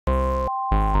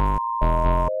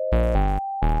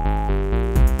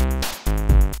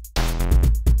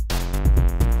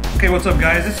what's up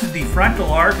guys? This is the Fractal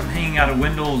Arc. I'm hanging out at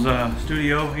Wendell's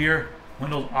studio here.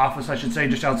 Wendell's office, I should say,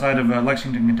 just outside of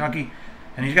Lexington, Kentucky.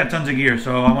 And he's got tons of gear,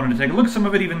 so I wanted to take a look at some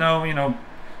of it, even though, you know,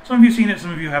 some of you have seen it, some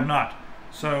of you have not.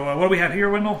 So what do we have here,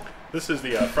 Wendell? This is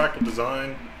the Fractal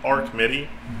Design Arc Midi.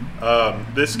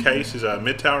 This case is a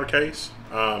mid-tower case.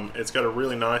 It's got a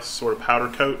really nice sort of powder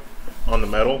coat on the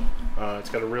metal. It's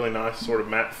got a really nice sort of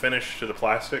matte finish to the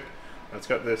plastic. It's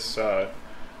got this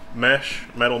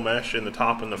metal mesh in the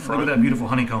top and the front. Look at that beautiful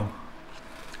honeycomb.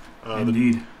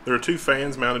 Indeed. There are two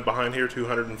fans mounted behind here,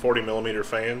 240 millimeter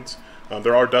fans.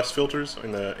 There are dust filters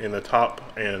in the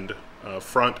top and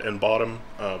front and bottom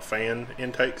fan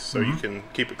intakes, so you can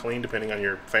keep it clean depending on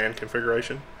your fan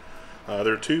configuration.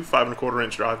 There are two 5¼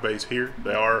 inch drive bays here.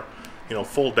 They are, you know,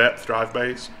 full depth drive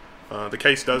bays. The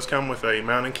case does come with a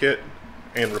mounting kit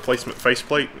and replacement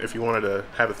faceplate if you wanted to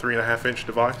have a 3½ inch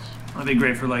device. That'd be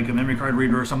great for like a memory card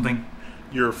reader or something.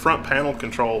 Your front panel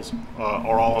controls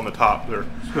are all on the top.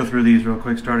 Let's go through these real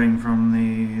quick, starting from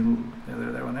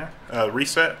that one there.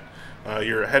 Reset,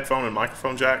 your headphone and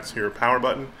microphone jacks, your power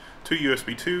button, two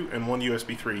USB 2 and one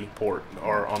USB 3 port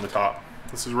are on the top.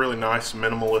 This is a really nice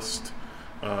minimalist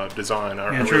design.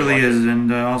 Yeah, it truly is,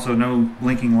 and also no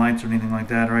blinking lights or anything like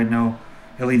that, right? No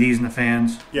LEDs in the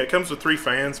fans. Yeah, it comes with 3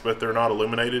 fans, but they're not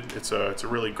illuminated. It's a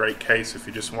really great case if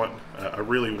you just want a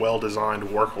really well-designed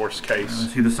workhorse case.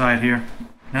 Let's see the side here.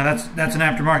 Now that's an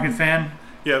aftermarket fan.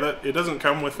 Yeah, it doesn't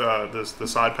come with the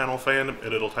side panel fan.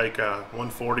 It'll take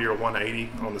 140 or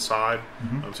 180 on the side,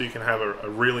 so you can have a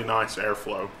really nice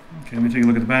airflow. Okay, let me take a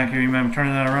look at the back here. You mind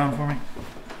turning that around for me?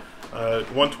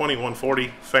 120,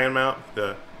 140 fan mount,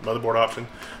 the motherboard option.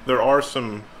 There are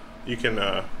some, you can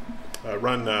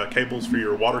run cables for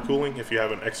your water cooling if you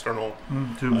have an external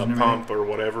pump or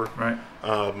whatever. Right.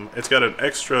 It's got an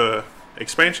extra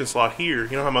expansion slot here.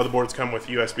 You know how motherboards come with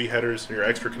USB headers and your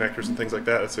extra connectors and things like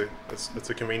that? It's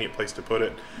a convenient place to put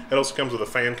it. It also comes with a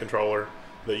fan controller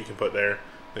that you can put there,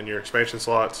 then your expansion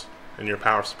slots and your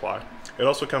power supply. It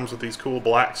also comes with these cool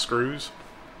black screws,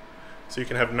 so you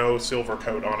can have no silver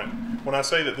coat on it. When I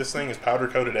say that this thing is powder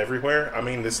coated everywhere, I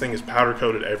mean this thing is powder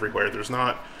coated everywhere. There's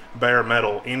not bare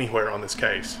metal anywhere on this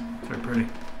case. Very pretty.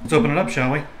 Let's open it up,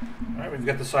 shall we? All right, we've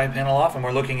got the side panel off and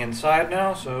we're looking inside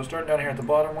now. So starting down here at the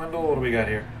bottom, Wendell, what do we got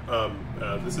here?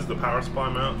 This is the power supply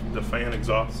mount. The fan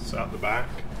exhausts out the back.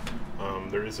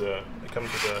 It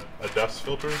comes with a dust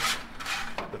filter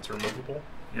that's removable.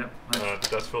 Yep. The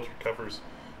dust filter covers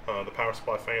the power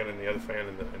supply fan and the other fan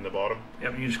in the bottom.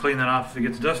 Yep, you just clean that off if it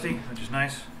gets dusty, which is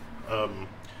nice.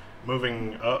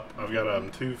 Moving up, I've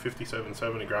got two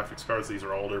 5770 graphics cards. These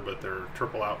are older, but they're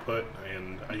triple output,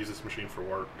 and I use this machine for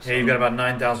work. So. Yeah, you've got about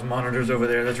 9,000 monitors over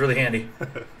there. That's really handy.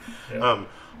 Yeah.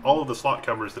 All of the slot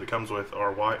covers that it comes with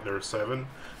are white. There are 7.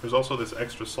 There's also this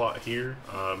extra slot here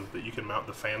that you can mount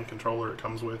the fan controller it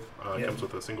comes with. It comes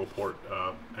with a single port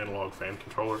analog fan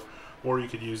controller. Or you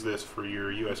could use this for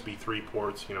your USB 3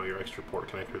 ports, you know, your extra port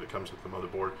connector that comes with the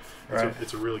motherboard.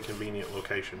 It's a really convenient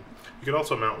location. You could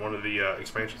also mount one of the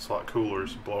expansion slot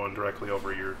coolers blowing directly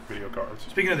over your video cards.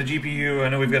 Speaking of the GPU, I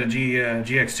know we've got a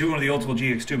GX2, one of the ultimate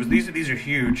GX2, but these are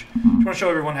huge. I just want to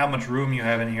show everyone how much room you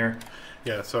have in here.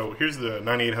 Yeah, so here's the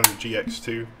 9800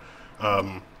 GX2.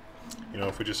 You know,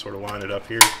 if we just sort of line it up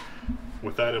here,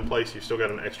 with that in place, you've still got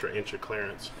an extra inch of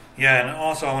clearance. Yeah, and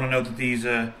also I want to note that these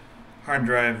hard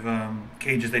drive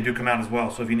cages, they do come out as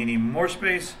well, so if you need any more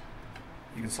space,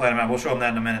 you can slide them out. We'll show them that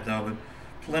in a minute though, but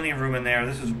plenty of room in there.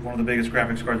 This is one of the biggest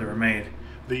graphics cards ever made.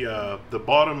 The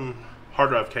bottom hard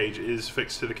drive cage is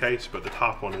fixed to the case, but the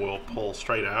top one will pull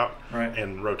straight out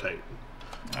and rotate.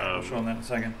 We'll show them that in a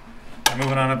second.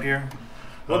 Moving on up here.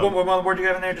 What motherboard do you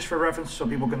have in there, just for reference, so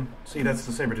people can see? That's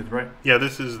the Sabertooth, right? Yeah,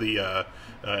 this is the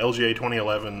LGA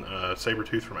 2011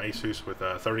 Sabertooth from Asus with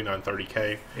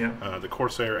 3930K. Yeah. The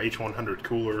Corsair H100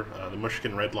 cooler, the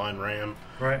Mushkin Redline RAM.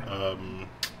 Right.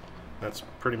 That's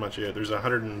pretty much it. There's a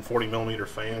 140 millimeter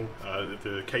fan.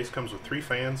 The case comes with 3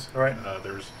 fans. Right.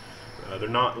 They're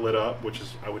not lit up, which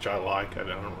I like. I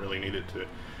don't really need it to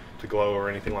glow or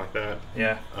anything like that.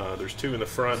 Yeah. There's 2 in the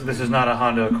front. So this is not a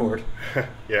Honda Accord.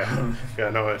 Yeah. Yeah.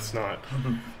 No, it's not.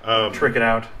 Trick it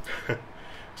out.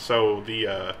 So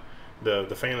the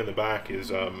fan in the back is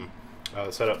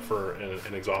set up for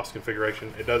an exhaust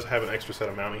configuration. It does have an extra set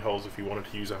of mounting holes if you wanted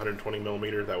to use 120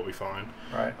 millimeter. That would be fine.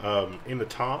 Right. In the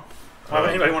top.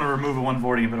 Anybody want to remove a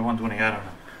 140 and put a 120? I don't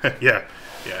know. Yeah.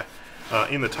 Yeah.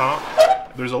 In the top,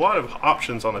 there's a lot of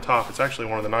options on the top. It's actually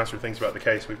one of the nicer things about the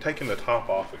case. We've taken the top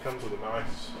off. It comes with a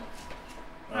nice...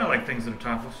 I like things that are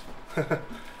topless.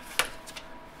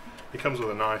 It comes with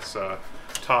a nice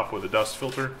top with a dust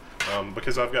filter.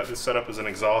 Because I've got this set up as an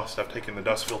exhaust, I've taken the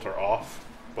dust filter off,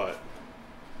 but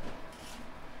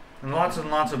And lots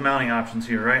of mounting options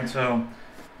here, right? So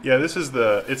yeah, this is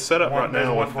it's set up right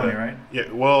now with 120, right?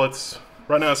 Yeah, well,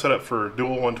 right now it's set up for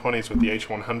dual 120s with the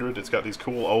H100. It's got these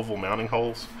cool oval mounting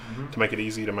holes to make it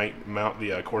easy to mount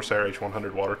the Corsair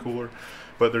H100 water cooler.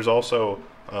 But there's also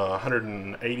a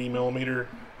 180 millimeter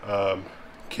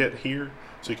kit here,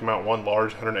 so you can mount one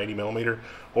large 180 millimeter,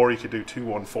 or you could do two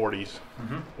 140s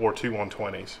or two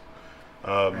 120s.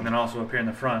 And then also up here in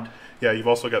the front. Yeah, you've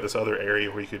also got this other area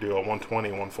where you could do a 120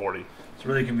 and 140. It's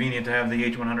really convenient to have the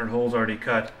H100 holes already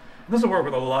cut. And this will work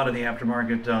with a lot of the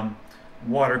aftermarket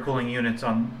water cooling units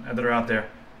that are out there.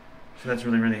 So that's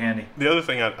really, really handy. The other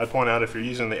thing I'd point out, if you're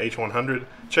using the H100,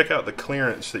 check out the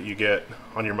clearance that you get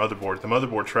on your motherboard. The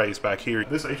motherboard tray is back here.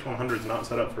 This H100 is not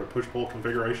set up for a push-pull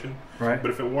configuration, right?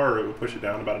 But if it were, it would push it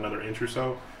down about another inch or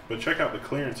so. But check out the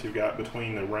clearance you've got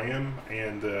between the RAM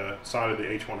and the side of the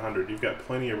H100. You've got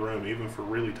plenty of room, even for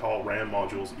really tall RAM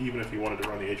modules, even if you wanted to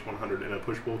run the H100 in a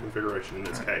push-pull configuration in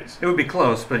this case. It would be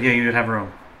close, but yeah, you'd have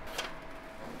room.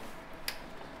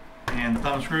 And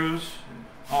thumb screws,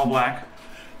 all black.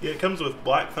 Yeah, it comes with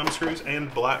black thumb screws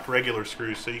and black regular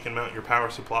screws, so you can mount your power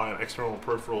supply and external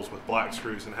peripherals with black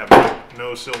screws and have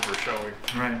no silver showing.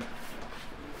 Right.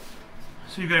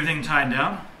 So you've got everything tied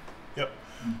down? Yep.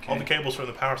 Okay. All the cables from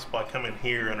the power supply come in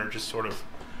here and are just sort of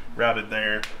routed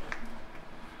there.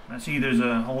 I see there's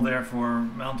a hole there for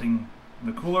mounting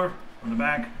the cooler on the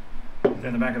back. There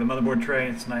in the back of the motherboard tray.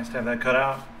 It's nice to have that cut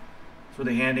out. It's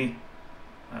really handy.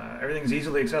 Everything's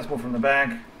easily accessible from the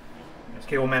back. There's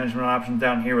cable management options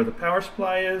down here where the power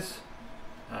supply is.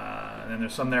 And then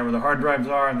there's some there where the hard drives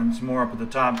are, and then some more up at the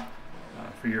top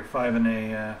for your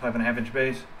 5.5 inch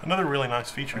base. Another really nice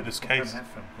feature of this case,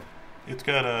 it's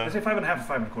got a... Did I say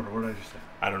 5.5 or 5.25? What did I just say?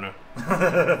 I don't know.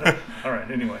 All right,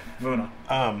 anyway, moving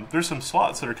on. There's some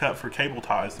slots that are cut for cable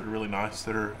ties that are really nice,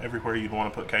 that are everywhere you'd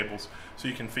want to put cables. So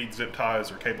you can feed zip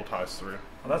ties or cable ties through.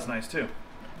 Well, that's nice too.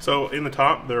 So in the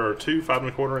top there are two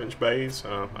 5.25 inch bays.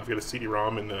 I've got a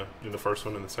CD-ROM in the first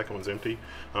one, and the second one's empty.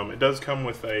 It does come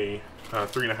with a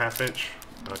 3.5 inch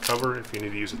cover if you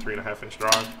need to use a 3.5 inch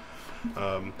drive.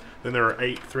 Then there are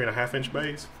 8 3.5 inch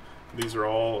bays. These are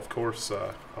all, of course,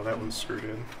 oh, that one's screwed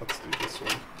in. Let's do this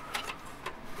one.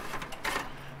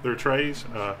 There are trays.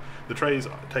 The trays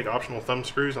take optional thumb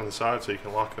screws on the side so you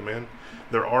can lock them in.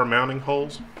 There are mounting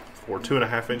holes for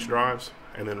 2.5 inch drives,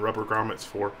 and then rubber grommets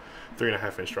for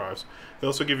 3.5 inch drives. They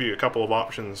also give you a couple of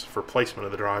options for placement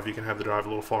of the drive. You can have the drive a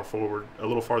little farther forward, or a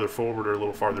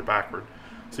little farther backward.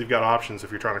 So you've got options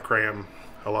if you're trying to cram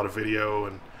a lot of video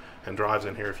and drives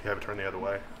in here if you have it turned the other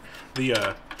way.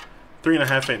 The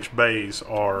 3.5 inch bays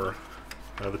are,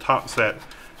 the top set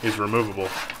is removable.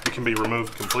 It can be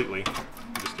removed completely.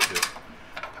 Just get this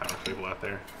power cable out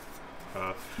there.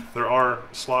 There are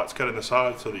slots cut in the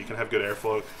side so that you can have good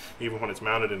airflow even when it's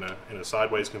mounted in a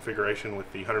sideways configuration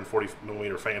with the 140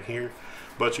 millimeter fan here.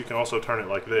 But you can also turn it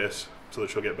like this so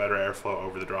that you'll get better airflow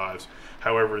over the drives.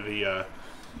 However, the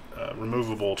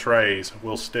removable trays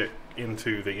will stick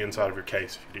into the inside of your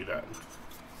case if you do that.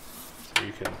 So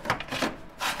you can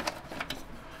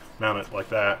mount it like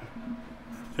that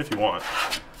if you want.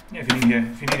 Yeah,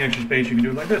 if you need extra space, you can do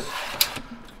it like this.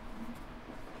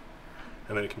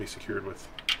 And then it can be secured with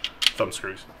thumb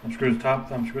screws. Thumb screw at the top,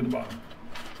 thumb screw at the bottom.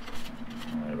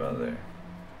 Right about there.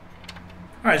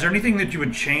 All right, is there anything that you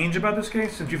would change about this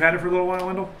case since you've had it for a little while,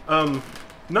 Wendell?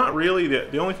 Not really.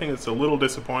 The only thing that's a little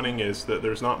disappointing is that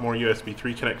there's not more USB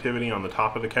 3 connectivity on the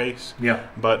top of the case. Yeah.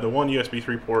 But the one USB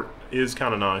 3 port is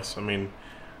kind of nice. I mean,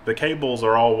 the cables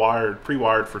are all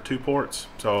pre-wired for 2 ports,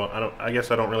 so I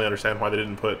guess I don't really understand why they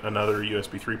didn't put another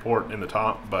USB 3 port in the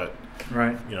top. But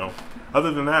right, you know,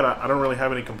 other than that, I don't really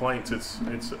have any complaints. It's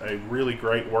a really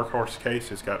great workhorse case.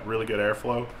 It's got really good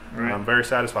airflow. Right. I'm very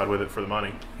satisfied with it for the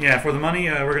money. Yeah, for the money,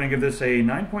 we're going to give this a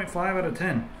 9.5 out of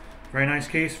 10. Very nice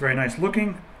case, very nice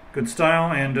looking, good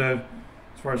style, and as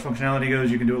far as functionality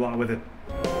goes, you can do a lot with it.